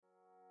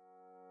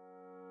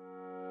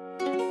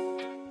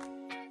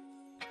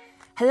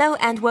Hello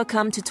and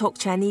welcome to Talk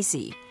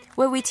Chinese,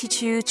 where we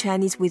teach you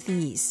Chinese with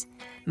ease.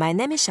 My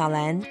name is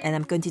ShaoLan, and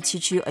I'm going to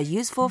teach you a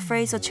useful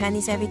phrase of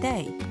Chinese every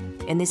day.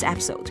 In this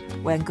episode,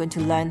 we're going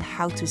to learn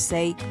how to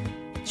say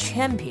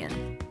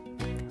champion.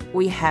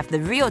 We have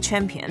the real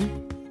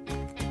champion,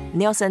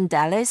 Nelson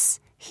Dellis.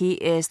 He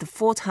is the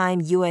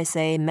 4-time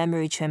USA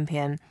memory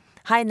champion.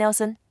 Hi,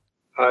 Nelson.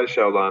 Hi,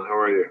 ShaoLan. How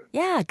are you?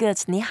 Yeah, good.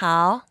 你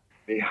好.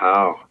 你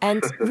好.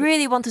 And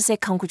really want to say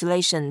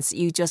congratulations.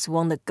 You just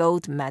won the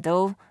gold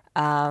medal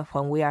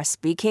when we are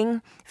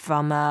speaking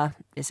from,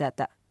 is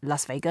that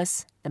Las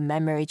Vegas, the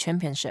memory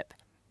championship.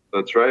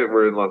 That's right.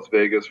 We're in Las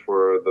Vegas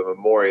for the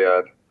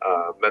Memorial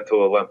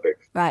Mental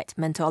Olympics. Right,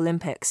 Mental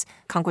Olympics.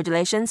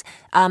 Congratulations.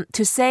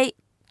 To say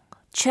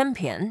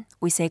champion,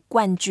 we say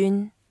冠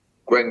军.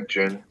 冠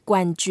军.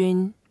 冠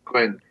军.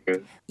 冠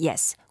军.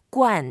 Yes,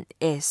 冠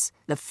is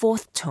the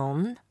 4th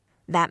tone.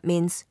 That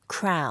means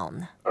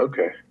crown.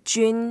 Okay.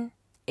 君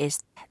is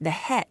the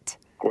head.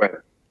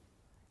 冠.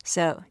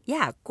 So,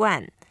 yeah,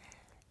 冠.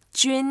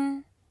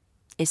 君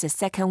is the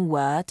second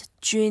word.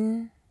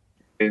 君.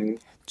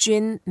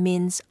 君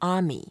means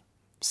army.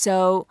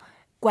 So,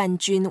 冠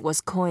军 was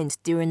coined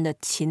during the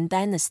Qin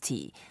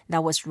dynasty.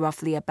 That was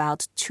roughly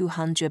about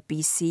 200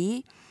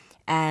 BC.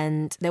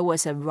 And there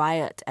was a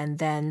riot. And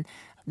then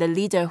the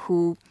leader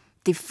who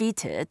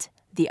defeated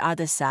the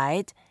other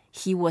side,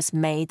 he was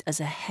made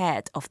as a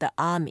head of the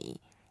army.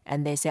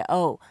 And they say,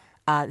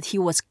 he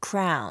was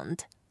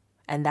crowned.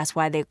 And that's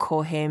why they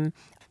call him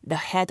the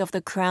head of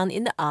the crown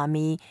in the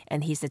army,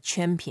 and he's the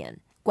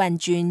champion. 冠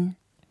军.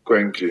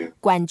 冠军.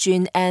 冠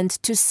军. And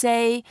to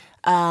say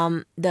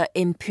the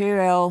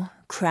imperial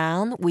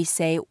crown, we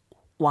say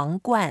王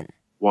冠.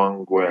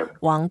 王冠.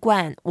 王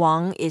冠.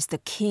 Wang is the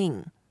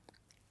king.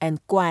 And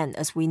冠,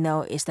 as we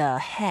know, is the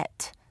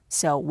head.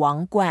 So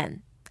王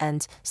冠.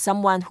 And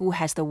someone who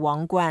has the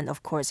王冠,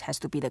 of course, has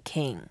to be the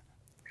king.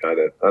 Got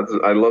it.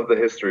 I love the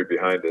history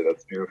behind it.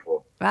 That's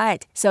beautiful.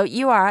 Right. So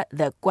you are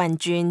the 冠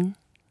军.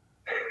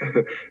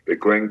 The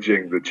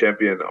Guangjing, the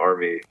champion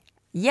army.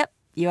 Yep.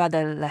 You are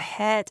the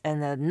head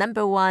and the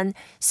number one.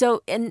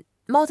 So in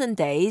modern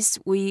days,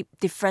 we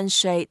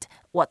differentiate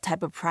what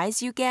type of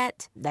prize you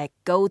get, like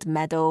gold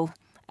medal,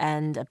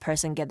 and a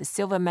person get the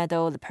silver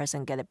medal, the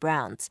person get the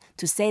bronze.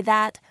 To say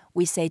that,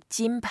 we say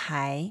金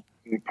牌.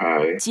 金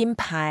牌. 金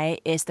牌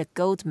is the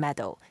gold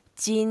medal.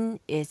 金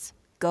is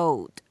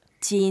gold.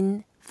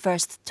 金,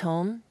 first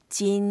tone.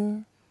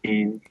 金.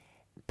 金.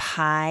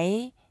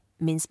 牌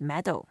means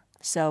medal.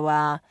 So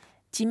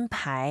金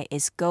牌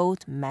is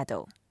gold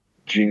medal.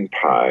 金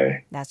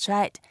牌. That's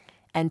right.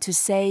 And to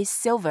say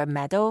silver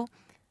medal,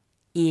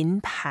 银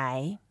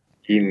牌.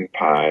 银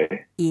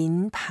牌.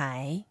 银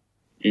牌.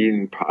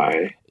 银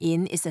牌.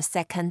 In is the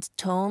second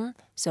tone.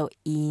 So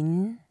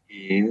银.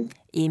 银.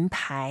 银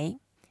牌.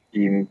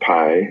 银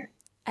牌.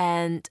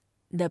 And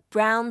the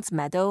bronze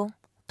medal,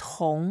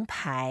 铜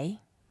牌.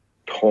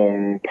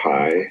 铜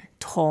牌.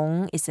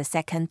 铜 is the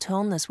second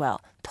tone as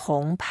well.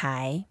 铜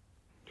牌.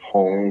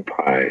 铜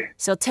牌.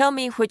 So tell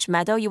me which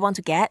medal you want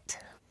to get.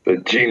 The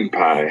金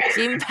牌.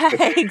 金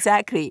牌,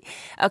 exactly.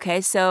 Okay,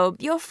 so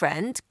your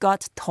friend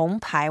got 铜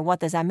牌.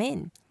 What does that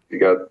mean? You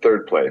got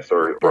third place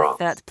or bronze.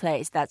 Third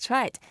place, that's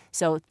right.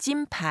 So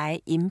金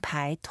牌, 银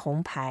牌,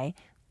 铜牌,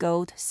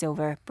 gold,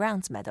 silver,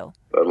 bronze medal.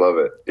 I love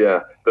it.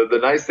 Yeah. The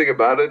nice thing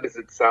about it is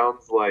it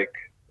sounds like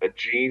a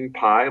jean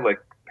pie, like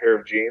a pair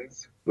of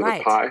jeans with Right.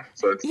 a pie.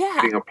 So it's Yeah.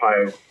 eating a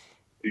pie.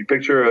 You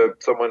picture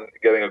someone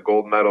getting a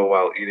gold medal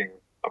while eating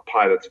a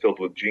pie that's filled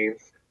with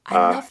jeans. I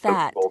love that's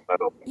that. Gold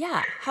medal.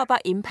 Yeah, how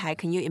about 银牌?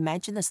 Can you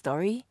imagine the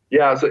story?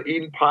 Yeah. So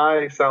eating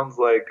pie sounds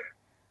like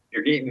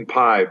you're eating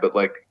pie, but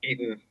like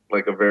eating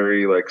like a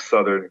very like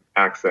Southern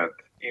accent.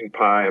 Eating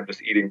pie. I'm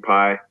just eating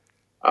pie.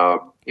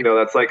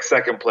 That's like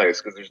second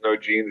place because there's no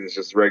jeans. It's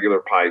just regular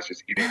pie. It's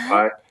just eating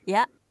pie.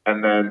 Yeah.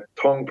 And then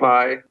tong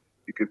pie,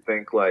 you could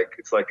think like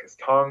it's like his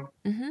tongue.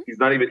 Mm-hmm. He's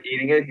not even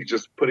eating it. He's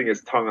just putting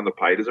his tongue on the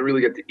pie. He doesn't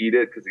really get to eat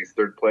it because he's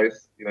third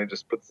place. He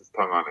just puts his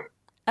tongue on it.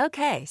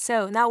 Okay,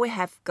 so now we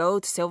have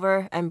gold,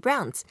 silver, and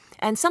bronze.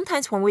 And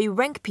sometimes when we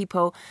rank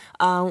people,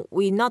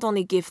 we not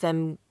only give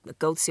them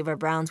gold, silver,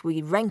 bronze,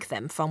 we rank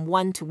them from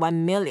 1 to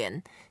 1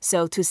 million.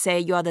 So to say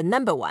you are the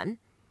number one,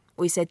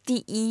 we say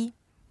第一.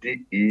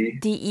 D-E.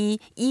 第一,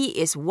 E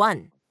is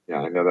 1.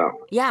 Yeah, I know that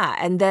one. Yeah,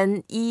 and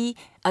then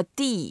a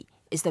D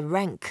is the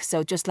rank.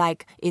 So just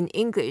like in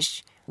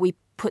English, we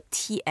put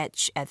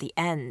TH at the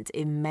end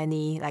in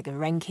many like a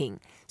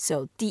ranking.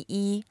 So 第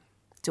一,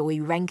 so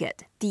we rank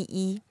it. 第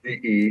一.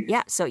 D-E.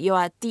 Yeah, so you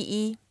are 第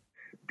一.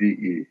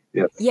 D-E.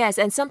 Yes. Yes,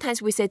 and sometimes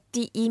we say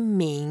第一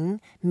名.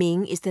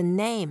 Ming is the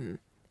name,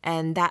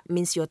 and that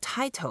means your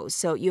title.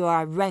 So you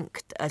are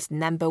ranked as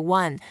number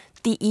 1.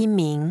 第一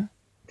名.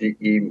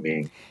 D-E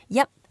Ming.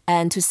 Yep,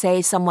 and to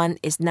say someone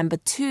is number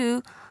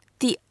 2,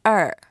 第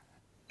二.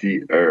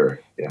 D-Er.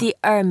 Yeah. 第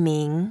二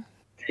名.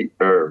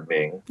 D-Er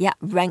Ming. Yeah,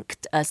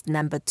 ranked as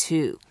number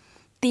 2.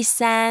 第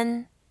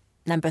三,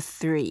 number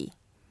 3.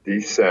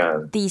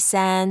 D-San. 第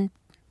三,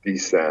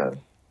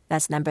 D-San.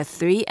 that's number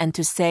 3. And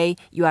to say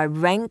you are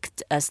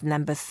ranked as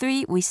number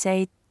 3, we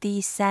say 第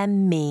三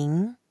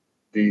名。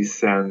第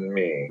三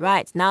名。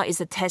 Right, now is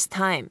the test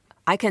time.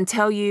 I can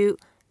tell you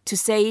to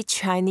say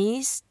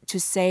Chinese to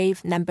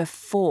save number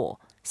 4,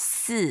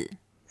 四.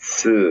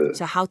 四.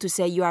 So how to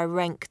say you are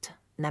ranked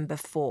number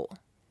 4?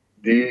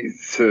 第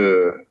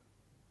四.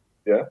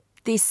 Yeah?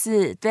 第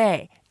四，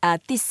对，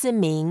第四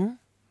名。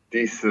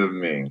第四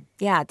名.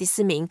 Yeah, 第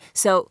四名.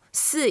 So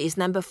四 is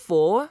number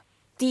 4.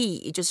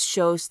 D, it just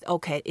shows,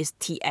 okay, it's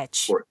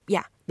TH. Fourth.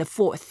 Yeah, the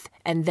 4th.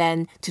 And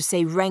then to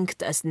say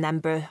ranked as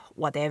number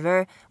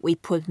whatever, we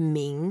put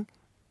名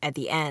at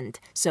the end.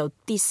 So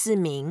第四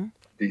名。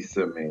第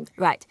四名.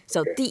 Right,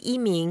 so Okay. 第一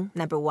名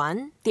number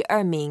 1, 第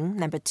二名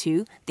number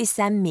 2, 第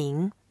三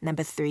名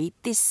number 3,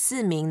 第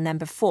四名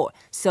number 4.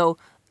 So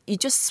you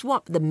just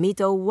swap the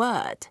middle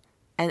word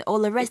and all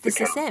the rest is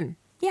the same.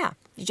 Yeah,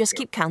 you just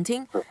keep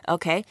counting.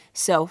 Okay,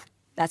 so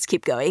let's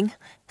keep going.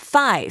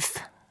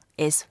 5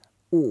 is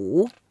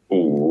五.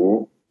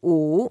 五.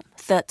 五,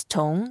 third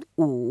tone,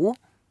 五.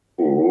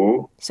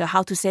 五. So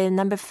how to say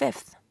number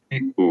 5th? 第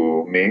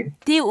五名.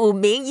 第五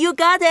名, you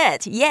got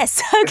it.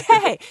 Yes,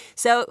 okay.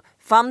 So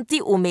from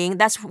第五名,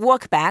 let's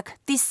work back.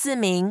 第四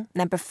名,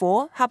 number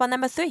 4. How about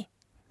number 3?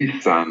 第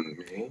三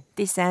名.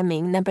 第三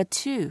名, number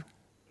 2.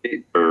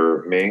 第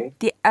二名.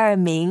 第二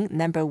名,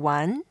 number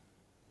 1.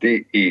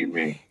 第一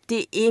名.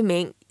 第一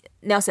名,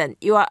 Nelson,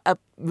 you are a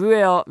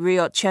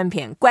real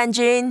champion. 冠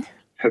军.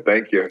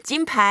 Thank you.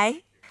 金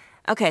牌.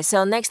 Okay,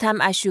 so next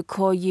time I should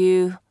call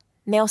you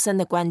Nelson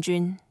的冠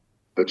军.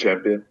 The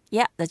champion.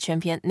 Yeah, the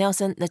champion.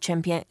 Nelson, the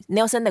champion.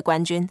 Nelson 的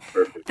冠军.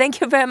 Perfect.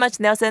 Thank you very much,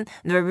 Nelson,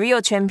 the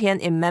real champion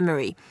in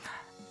memory.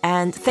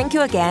 And thank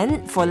you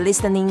again for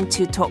listening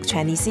to Talk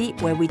Chinese,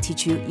 where we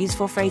teach you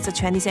useful phrases of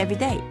Chinese every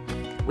day.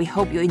 We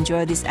hope you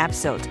enjoy this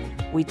episode.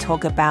 We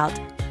talk about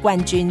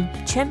冠军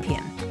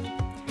champion.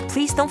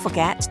 Please don't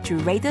forget to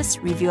rate us,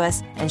 review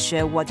us, and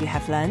share what you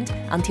have learned.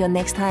 Until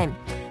next time,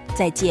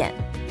 再见。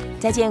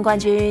再见，冠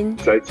军。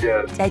再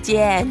见。再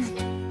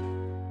见。